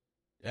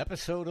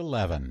Episode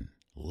 11,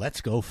 Let's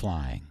Go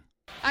Flying.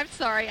 I'm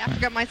sorry, I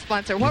forgot my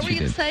sponsor. What were you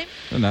going to say?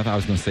 Well, I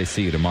was going to say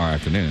see you tomorrow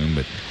afternoon,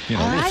 but, you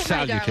know, right, it's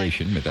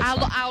salutation, but that's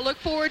fine. I'll look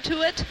forward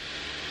to it.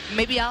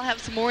 Maybe I'll have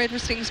some more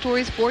interesting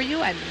stories for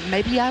you, and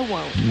maybe I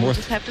won't. We'll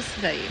just have to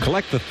see.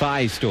 Collect the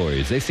thigh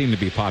stories. They seem to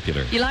be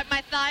popular. You like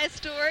my thigh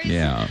stories?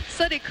 Yeah.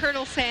 So did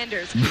Colonel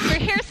Sanders. For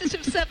Hair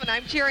System 7,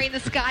 I'm Jerry in the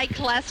Sky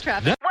Class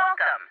Traffic.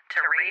 Welcome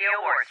to Radio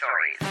War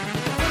Stories.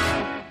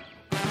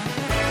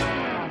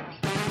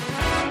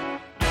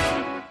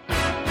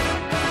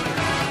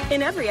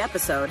 In every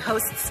episode,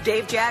 hosts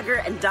Dave Jagger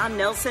and Don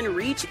Nelson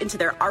reach into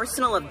their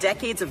arsenal of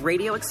decades of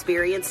radio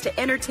experience to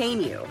entertain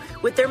you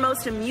with their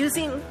most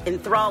amusing,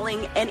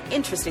 enthralling, and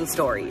interesting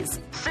stories.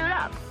 Suit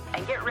up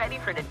and get ready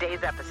for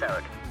today's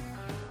episode.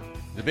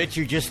 The bit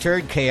you just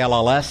heard,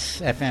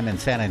 KLLS FM in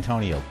San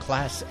Antonio,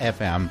 Class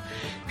FM.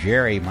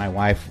 Jerry, my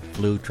wife,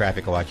 flew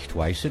Traffic Watch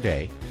twice a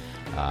day.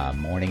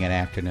 Morning and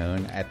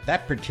afternoon. At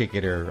that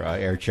particular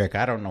air check,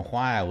 I don't know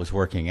why I was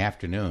working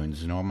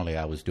afternoons. Normally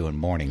I was doing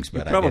mornings,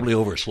 but you probably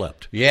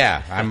overslept.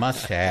 Yeah, I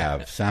must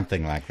have.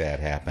 Something like that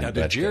happened. Now,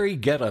 did Jerry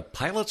get a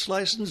pilot's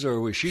license, or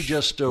was she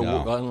just no.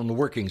 on the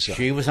working side?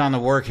 She was on the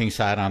working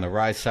side, on the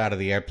right side of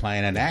the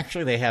airplane, and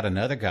actually they had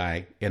another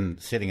guy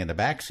sitting in the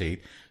back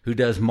seat who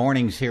does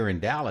mornings here in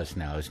Dallas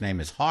now. His name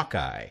is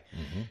Hawkeye.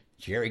 Mm-hmm.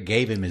 Jerry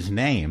gave him his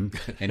name,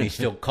 and he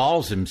still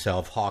calls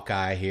himself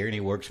Hawkeye here, and he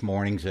works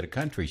mornings at a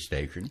country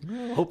station.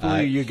 Well,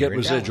 hopefully you get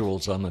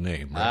residuals on the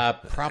name. Right?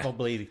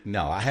 Probably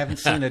no. I haven't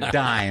seen a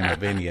dime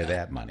of any of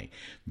that money.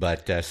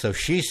 But so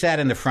she sat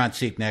in the front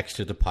seat next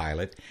to the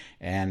pilot,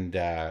 and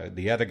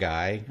the other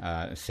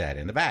guy sat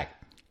in the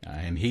back.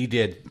 And he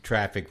did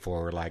traffic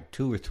for like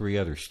 2 or 3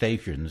 other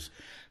stations.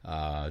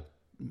 I'm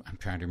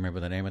trying to remember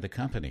the name of the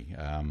company.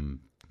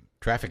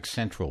 Traffic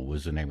Central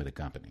was the name of the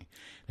company.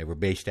 They were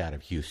based out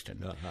of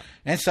Houston. Uh-huh.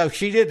 And so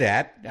she did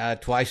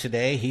that twice a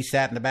day. He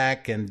sat in the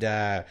back, and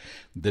the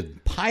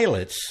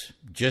pilots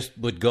just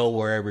would go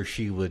wherever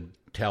she would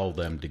tell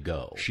them to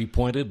go. She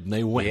pointed, and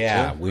they went.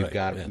 Yeah, we've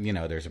got,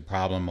 there's a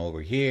problem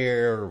over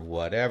here, or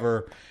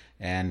whatever.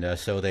 And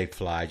so they'd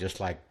fly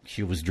just like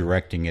she was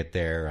directing it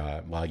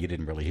there. Well, you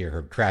didn't really hear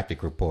her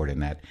traffic report in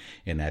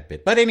that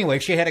bit. But anyway,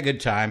 she had a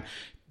good time.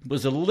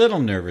 Was a little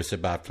nervous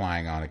about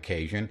flying on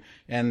occasion,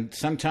 and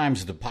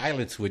sometimes the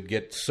pilots would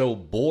get so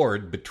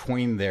bored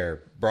between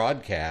their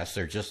broadcasts,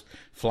 they're just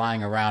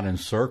flying around in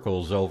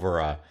circles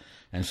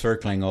and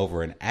circling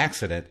over an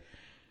accident,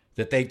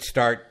 that they'd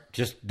start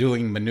just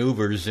doing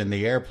maneuvers in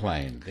the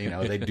airplane.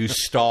 They'd do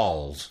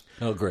stalls.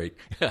 Oh, great.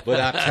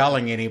 Without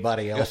telling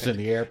anybody else in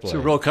the airplane. It's a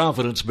real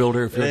confidence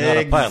builder if you're not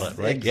a pilot,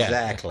 right?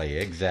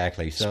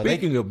 Exactly. So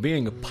Speaking of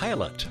being a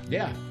pilot,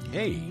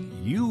 hey,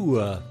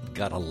 you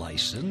got a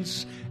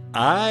license.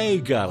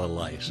 I got a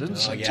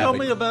license. Tell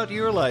me about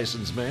your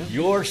license, man.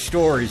 Your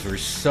stories were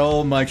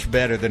so much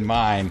better than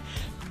mine,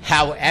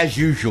 as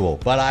usual.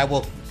 But I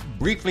will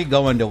briefly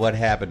go into what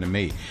happened to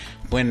me.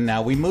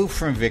 When we moved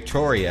from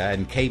Victoria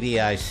and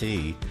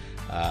KVIC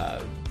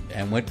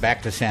and went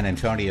back to San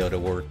Antonio to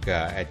work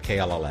at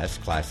KLLS,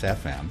 Class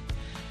FM,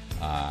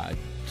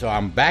 so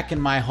I'm back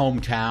in my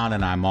hometown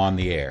and I'm on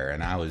the air.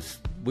 And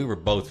we were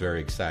both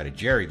very excited.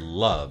 Jerry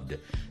loved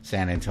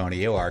San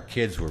Antonio. Our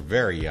kids were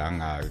very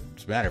young.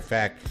 As a matter of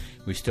fact,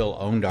 we still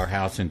owned our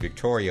house in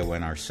Victoria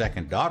when our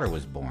second daughter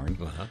was born,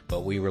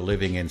 but we were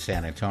living in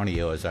San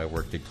Antonio as I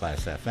worked at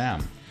Class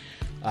FM,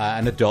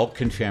 an adult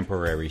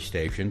contemporary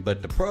station.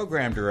 But the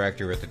program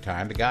director at the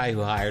time, the guy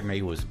who hired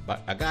me, was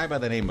a guy by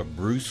the name of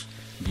Bruce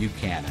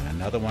Buchanan,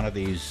 another one of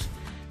these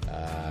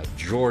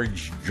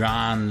George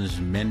Johns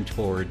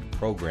mentored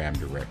program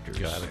directors.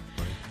 Got it.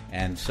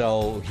 And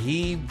so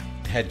he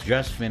had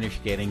just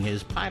finished getting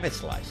his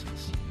pilot's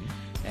license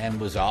and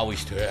was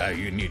always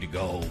you need to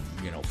go,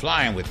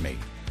 flying with me.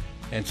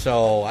 And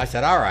so I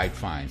said, all right,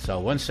 fine. So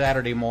one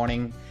Saturday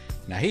morning,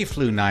 now he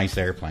flew nice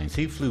airplanes.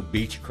 He flew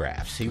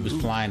Beechcrafts. He was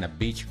flying a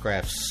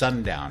Beechcraft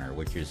Sundowner,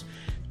 which is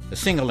a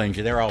single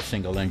engine. They're all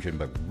single engine,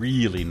 but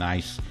really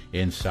nice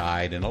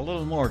inside and a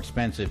little more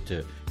expensive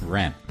to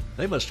rent.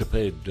 They must have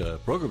paid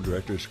program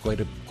directors quite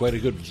a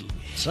good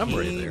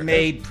summary there. He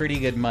made pretty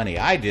good money.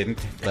 I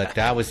didn't, but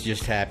I was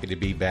just happy to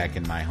be back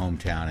in my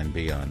hometown and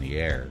be on the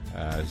air.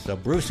 So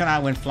Bruce and I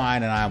went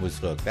flying, and I was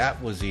hooked.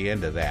 That was the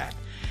end of that.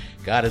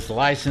 Got his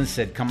license,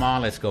 said, come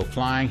on, let's go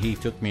flying. He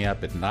took me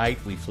up at night.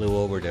 We flew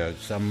over to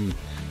some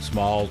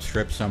small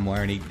strip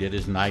somewhere, and he did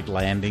his night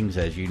landings.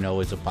 As you know,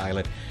 as a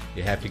pilot,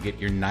 you have to get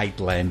your night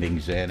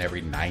landings in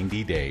every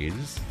 90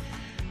 days.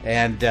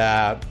 And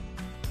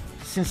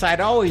since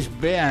I'd always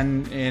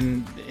been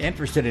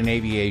interested in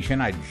aviation,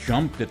 I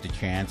jumped at the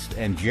chance,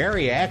 and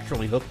Jerry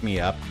actually hooked me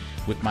up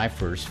with my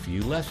first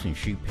few lessons.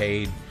 She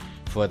paid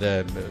for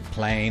the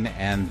plane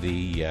and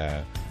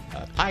the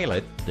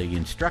pilot, the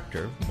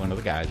instructor, one of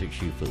the guys that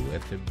she flew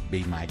with, to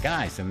be my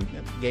guys, and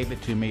gave it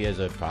to me as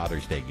a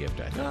Father's Day gift,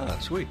 I think. Ah,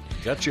 sweet.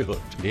 Got you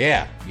hooked.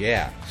 Yeah.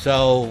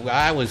 So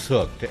I was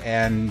hooked,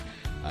 and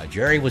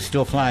Jerry was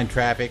still flying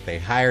traffic. They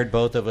hired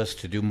both of us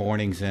to do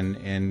mornings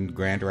in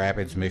Grand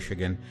Rapids,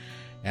 Michigan,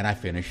 and I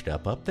finished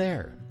up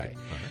there.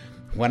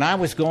 when I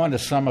was going to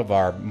some of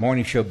our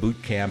morning show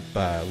boot camp,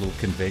 little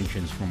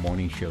conventions for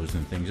morning shows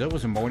and things, there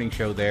was a morning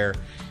show there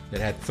that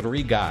had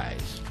 3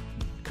 guys,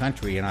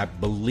 country, and I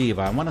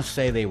want to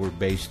say they were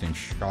based in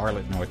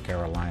Charlotte, North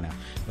Carolina,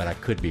 but I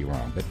could be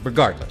wrong. But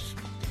regardless,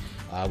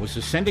 it was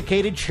a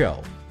syndicated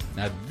show.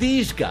 Now,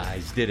 these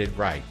guys did it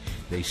right.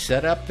 They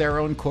set up their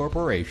own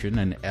corporation,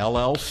 an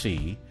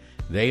LLC.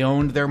 They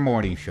owned their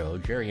morning show.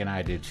 Jerry and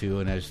I did too,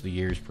 and as the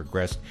years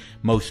progressed,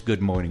 most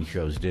good morning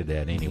shows did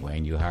that anyway,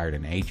 and you hired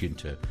an agent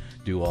to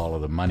do all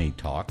of the money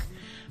talk.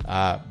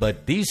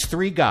 But these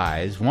 3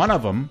 guys, one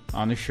of them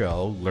on the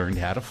show learned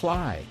how to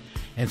fly.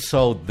 And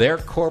so their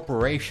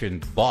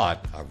corporation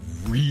bought a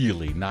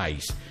really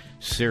nice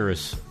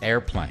Cirrus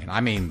airplane.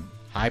 I mean,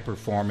 high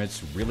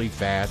performance, really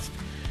fast,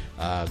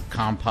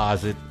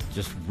 composite,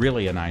 just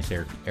really a nice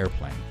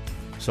airplane.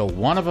 So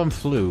one of them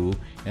flew,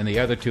 and the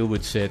other 2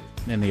 would sit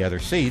in the other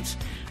seats.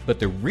 But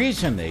the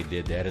reason they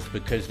did that is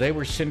because they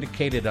were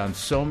syndicated on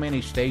so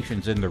many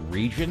stations in the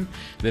region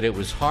that it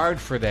was hard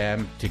for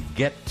them to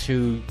get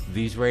to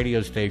these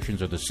radio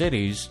stations or the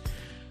cities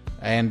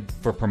and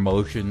for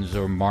promotions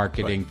or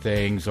marketing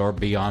things or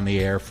be on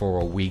the air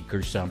for a week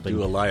or something.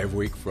 Do a live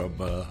week from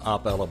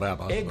Opp,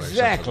 Alabama.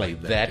 Exactly,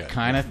 like that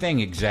kind of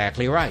thing.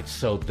 Exactly right.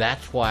 So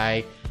that's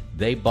why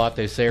they bought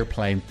this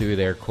airplane through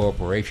their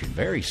corporation.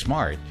 Very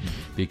smart,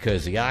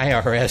 because the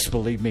IRS,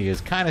 believe me,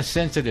 is kind of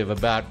sensitive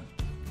about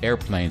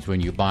airplanes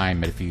when you buy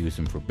them if you use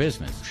them for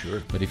business.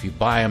 Sure. But if you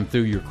buy them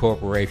through your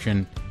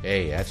corporation,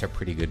 hey, that's a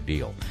pretty good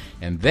deal.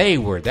 And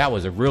that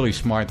was a really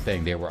smart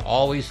thing. They were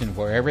always in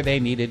wherever they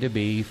needed to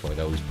be for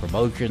those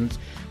promotions.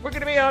 We're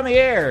going to be on the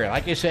air,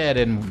 like you said,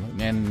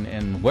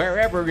 in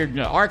wherever in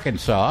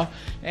Arkansas,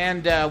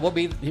 and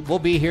we'll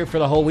be here for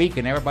the whole week,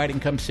 and everybody can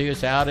come see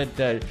us out at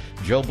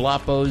Joe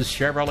Bloppo's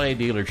Chevrolet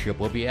dealership.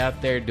 We'll be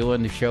out there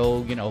doing the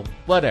show,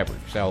 whatever.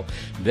 So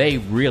they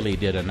really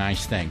did a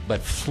nice thing.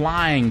 But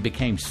flying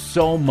became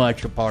so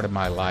much a part of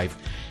my life.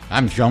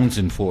 I'm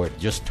jonesing for it,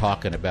 just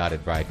talking about it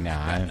right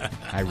now.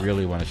 I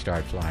really want to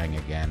start flying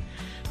again.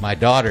 My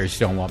daughters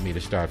don't want me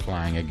to start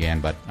flying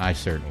again, but I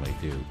certainly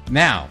do.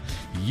 Now,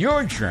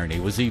 your journey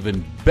was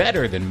even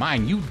better than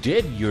mine. You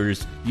did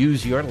use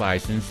your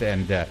license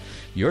and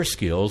your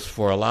skills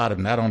for a lot of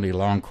not only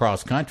long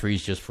cross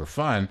countries just for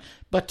fun,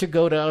 but to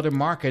go to other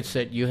markets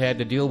that you had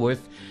to deal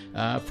with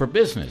for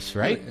business,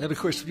 right? And of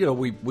course,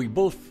 we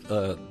both,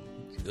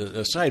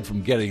 aside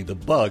from getting the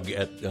bug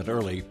at an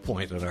early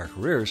point in our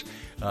careers,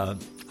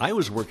 I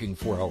was working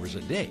 4 hours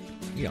a day,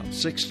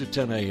 6 to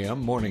 10 a.m.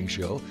 morning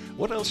show.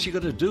 What else you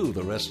going to do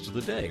the rest of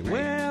the day?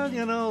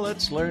 Well,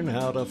 let's learn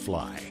how to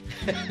fly.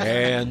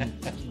 And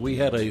we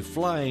had a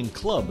flying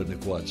club in the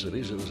Quad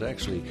Cities. It was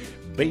actually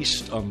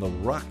based on the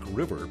Rock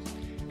River.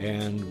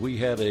 And we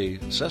had a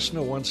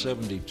Cessna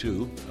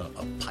 172,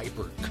 a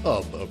Piper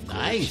Cub, of course.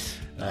 Nice.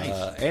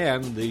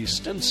 And the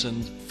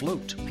Stinson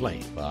float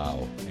plane.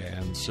 Wow.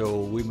 And so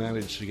we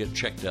managed to get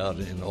checked out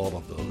in all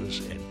of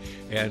those.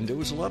 And it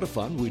was a lot of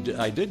fun.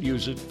 I did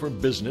use it for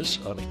business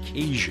on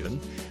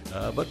occasion.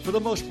 But for the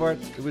most part,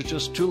 it was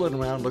just tooling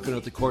around, looking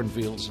at the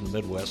cornfields in the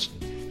Midwest,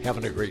 and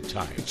having a great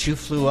time. But you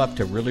flew up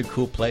to really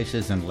cool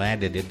places and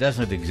landed. It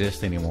doesn't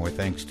exist anymore,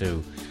 thanks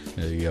to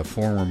the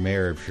former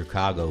mayor of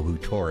Chicago who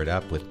tore it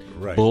up with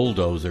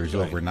bulldozers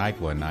overnight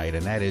one night,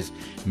 and that is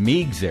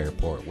Meigs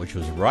Airport, which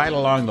was right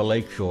along the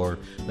lakeshore,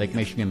 Lake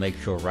Michigan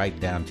Lakeshore, right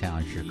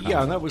downtown Chicago.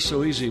 Yeah, and that was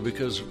so easy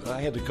because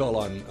I had to call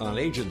on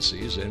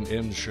agencies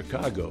in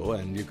Chicago,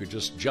 and you could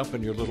just jump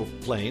in your little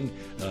plane,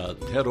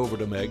 head over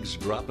to Meigs,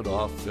 drop it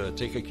off,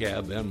 take a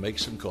cab, then make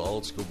some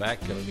calls, go back,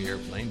 get on the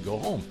airplane, go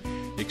home.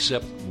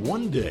 Except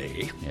one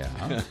day,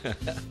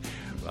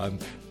 I'm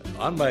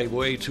on my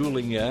way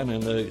tooling in,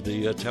 and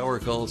the tower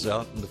calls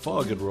out, and the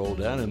fog had rolled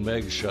down, and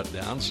Meigs shut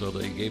down, so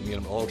they gave me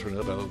an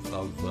alternate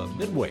of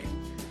Midway.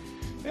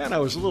 And I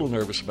was a little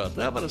nervous about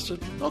that, but I said,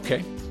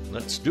 okay,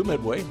 let's do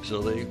Midway.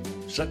 So they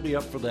set me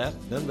up for that.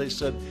 Then they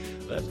said,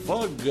 that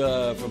fog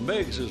from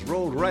Meigs has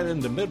rolled right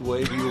into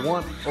Midway. Do you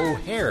want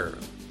O'Hare?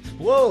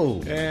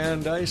 Whoa!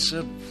 And I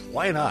said,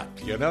 why not?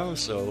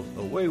 So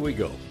away we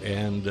go.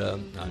 And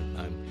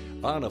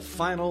I'm on a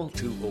final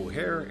to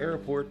O'Hare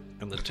Airport,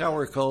 and the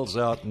tower calls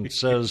out and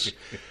says,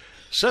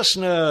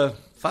 Cessna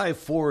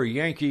 54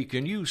 Yankee,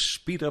 can you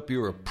speed up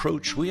your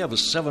approach? We have a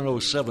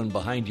 707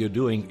 behind you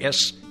doing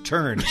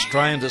S-turns,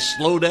 trying to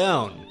slow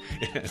down.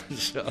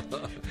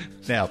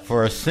 Now,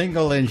 for a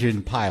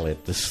single-engine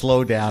pilot to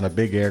slow down a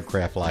big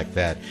aircraft like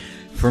that,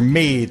 for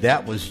me,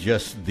 that was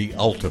just the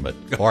ultimate.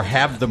 Or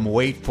have them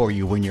wait for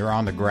you when you're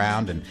on the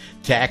ground and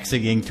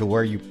taxiing to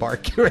where you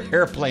park your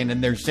airplane,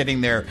 and they're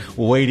sitting there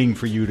waiting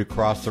for you to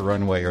cross the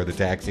runway or the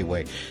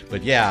taxiway.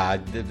 But yeah,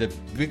 the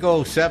big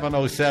old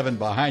 707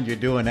 behind you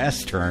doing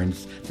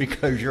S-turns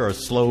because you're a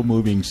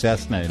slow-moving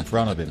Cessna in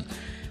front of him.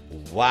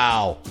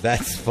 Wow,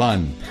 that's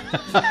fun.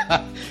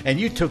 And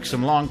you took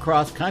some long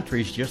cross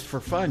countries just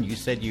for fun. You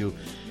said you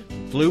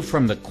flew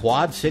from the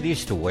Quad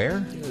Cities to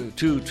where?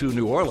 To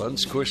New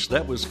Orleans. Of course,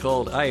 that was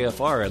called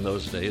IFR in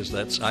those days.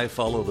 That's I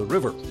Follow the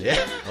River.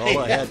 Yeah.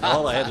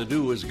 All I had to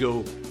do was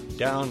go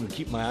down and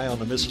keep my eye on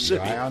the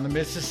Mississippi. Eye on the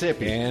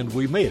Mississippi. And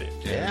we made it.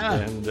 Yeah.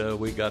 And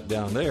we got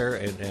down there,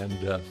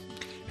 and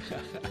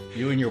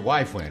you and your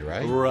wife went,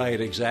 right? Right,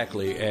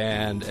 exactly.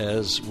 And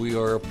as we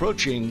are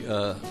approaching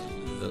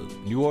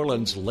New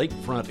Orleans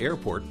Lakefront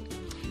Airport,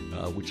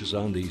 which is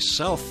on the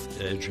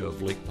south edge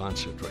of Lake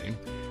Pontchartrain,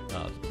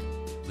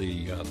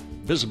 the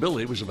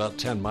visibility was about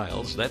 10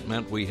 miles. That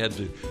meant we had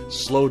to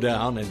slow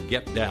down and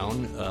get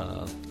down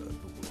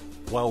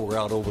while we're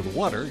out over the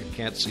water. You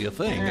can't see a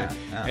thing.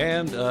 Yeah.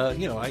 And,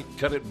 I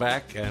cut it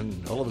back,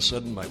 and all of a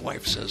sudden my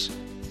wife says,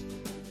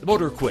 "The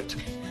motor quit."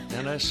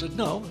 And I said,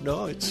 no,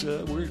 it's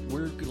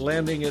we're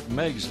landing at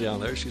Meg's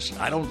down there. She said,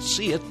 "I don't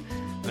see it."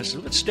 I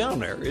said, "It's down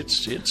there.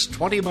 It's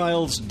 20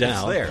 miles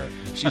down." It's there.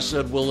 She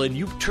said, "Well, then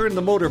you turn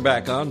the motor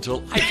back on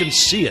till I can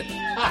see it."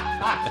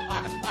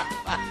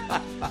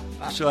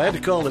 So I had to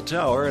call the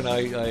tower, and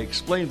I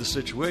explained the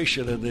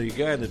situation, and the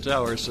guy in the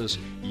tower says,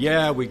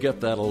 "Yeah, we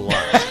get that a lot.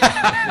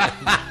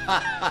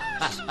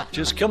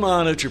 Just come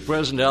on at your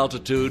present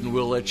altitude, and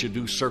we'll let you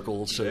do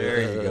circles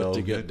There you go.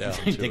 to get down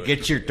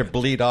to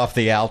bleed off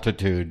the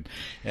altitude."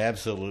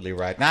 Absolutely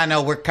right. Now, I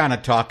know we're kind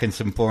of talking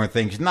some foreign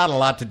things. Not a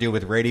lot to do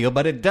with radio,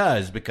 but it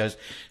does, because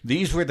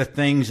these were the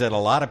things that a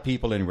lot of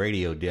people in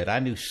radio did. I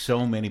knew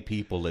so many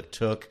people that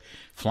took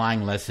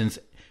flying lessons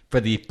for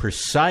the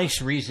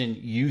precise reason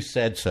you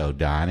said so,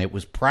 Don. It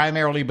was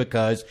primarily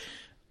because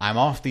I'm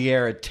off the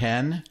air at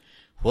 10.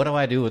 What do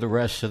I do with the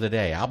rest of the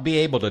day? I'll be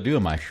able to do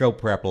my show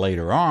prep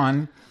later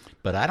on,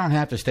 but I don't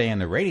have to stay in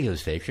the radio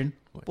station.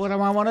 What do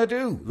I want to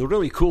do? The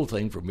really cool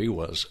thing for me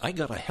was I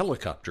got a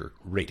helicopter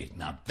rating.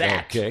 Now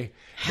that, okay.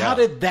 How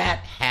did that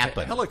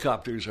happen?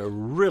 Helicopters are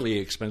really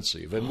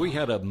expensive, and we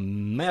had a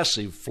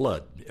massive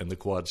flood in the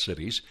Quad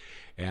Cities,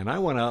 and I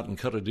went out and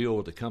cut a deal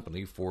with the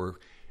company for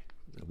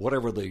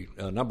whatever the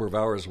number of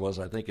hours was.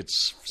 I think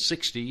it's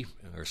 60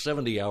 or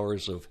 70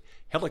 hours of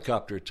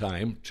helicopter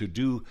time to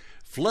do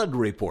flood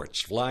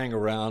reports, flying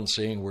around,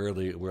 seeing where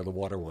the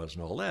water was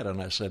and all that.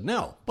 And I said,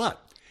 no,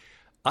 but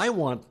I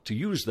want to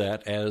use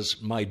that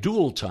as my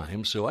dual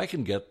time so I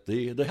can get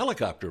the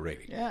helicopter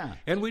rating. Yeah.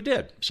 And we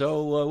did.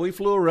 So we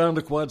flew around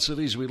the Quad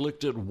Cities. We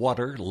looked at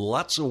water,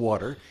 lots of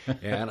water,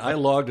 and I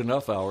logged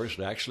enough hours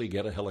to actually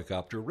get a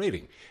helicopter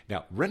rating.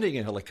 Now, renting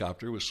a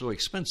helicopter was so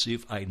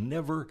expensive, I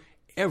never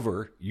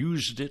ever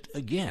used it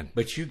again.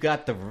 But you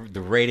got the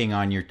rating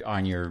on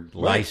your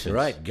license.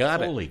 Right,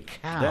 got it. Holy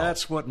cow.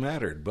 That's what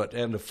mattered.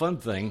 And the fun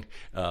thing,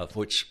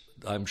 which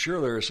I'm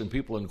sure there are some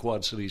people in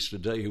Quad Cities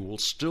today who will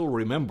still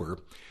remember,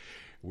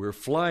 we're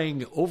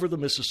flying over the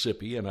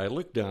Mississippi, and I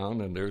look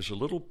down, and there's a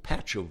little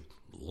patch of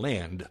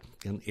land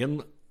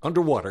in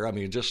underwater. I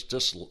mean,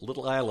 just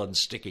little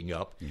islands sticking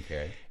up.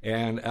 Okay.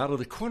 And out of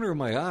the corner of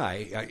my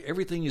eye,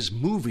 everything is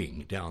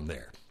moving down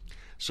there.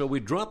 So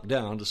we dropped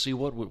down to see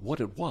what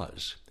it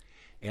was.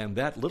 And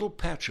that little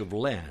patch of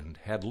land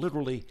had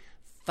literally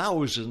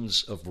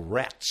thousands of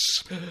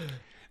rats.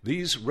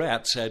 These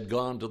rats had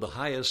gone to the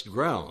highest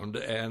ground,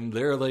 and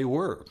there they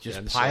were.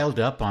 Just piled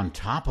up on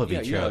top of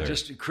each other.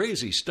 Just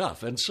crazy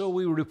stuff. And so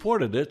we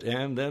reported it,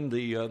 and then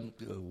the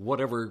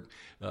whatever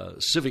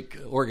civic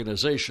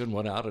organization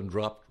went out and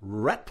dropped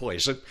rat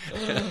poison.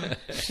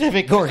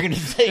 Civic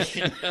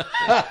organization.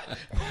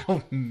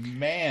 Oh,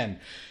 man.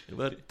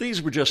 But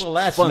these were just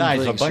that's fun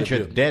nice. things A bunch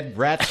of dead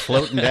rats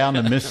floating down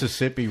the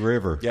Mississippi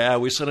River. Yeah,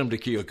 we sent them to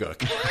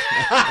Keokuk.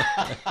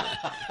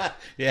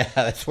 Yeah,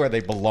 that's where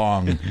they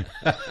belong.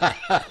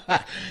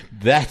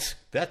 That's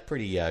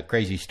pretty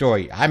crazy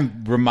story.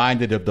 I'm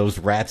reminded of those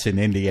rats in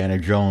Indiana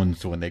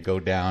Jones when they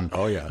go down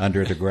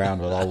under the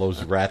ground with all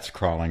those rats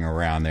crawling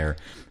around there.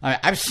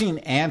 I've seen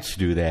ants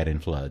do that in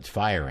floods,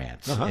 fire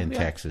ants in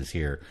Texas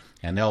here,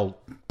 and they'll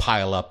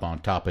pile up on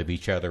top of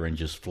each other and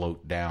just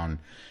float down,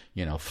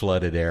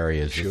 flooded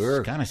areas. Sure.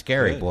 It's kind of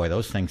scary, boy.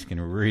 Those things can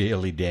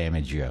really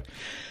damage you.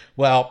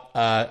 Well,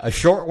 a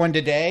short one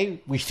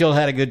today. We still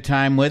had a good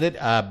time with it.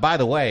 By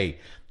the way,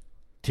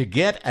 to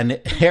get an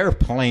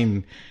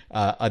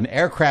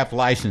aircraft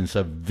license,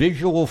 a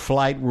visual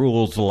flight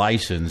rules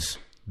license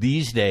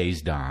these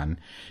days, Don,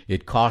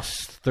 it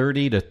costs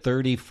 $30,000 to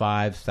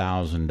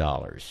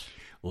 $35,000.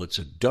 Well, it's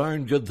a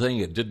darn good thing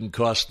it didn't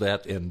cost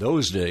that in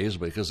those days,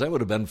 because that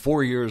would have been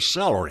 4 years'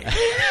 salary.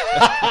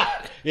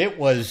 It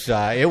was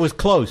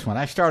close when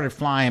I started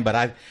flying,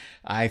 but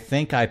I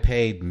think I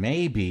paid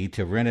maybe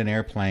to rent an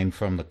airplane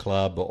from the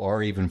club,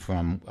 or even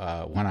from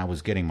when I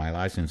was getting my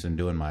license and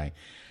doing my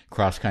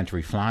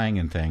cross-country flying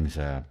and things,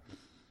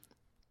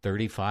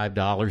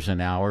 $35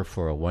 an hour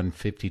for a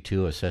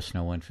 152, a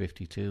Cessna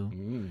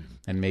 152,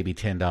 and maybe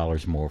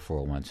 $10 more for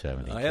a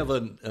 170. I have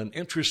an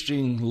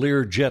interesting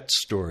Learjet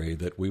story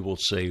that we will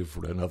save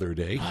for another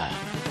day.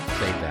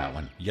 Save that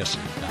one. Yes, sir.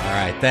 All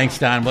right. Thanks,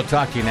 Don. We'll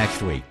talk to you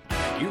next week.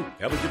 Thank you.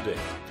 Have a good day.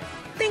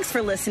 Thanks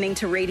for listening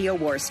to Radio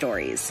War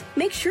Stories.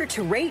 Make sure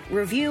to rate,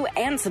 review,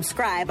 and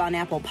subscribe on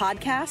Apple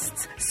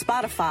Podcasts,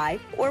 Spotify,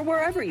 or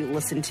wherever you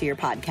listen to your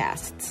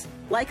podcasts.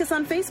 Like us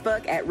on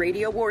Facebook at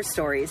Radio War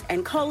Stories,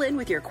 and call in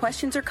with your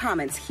questions or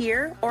comments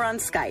here or on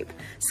Skype.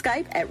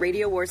 Skype at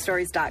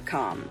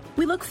RadioWarStories.com.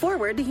 We look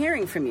forward to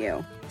hearing from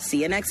you.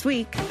 See you next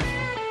week.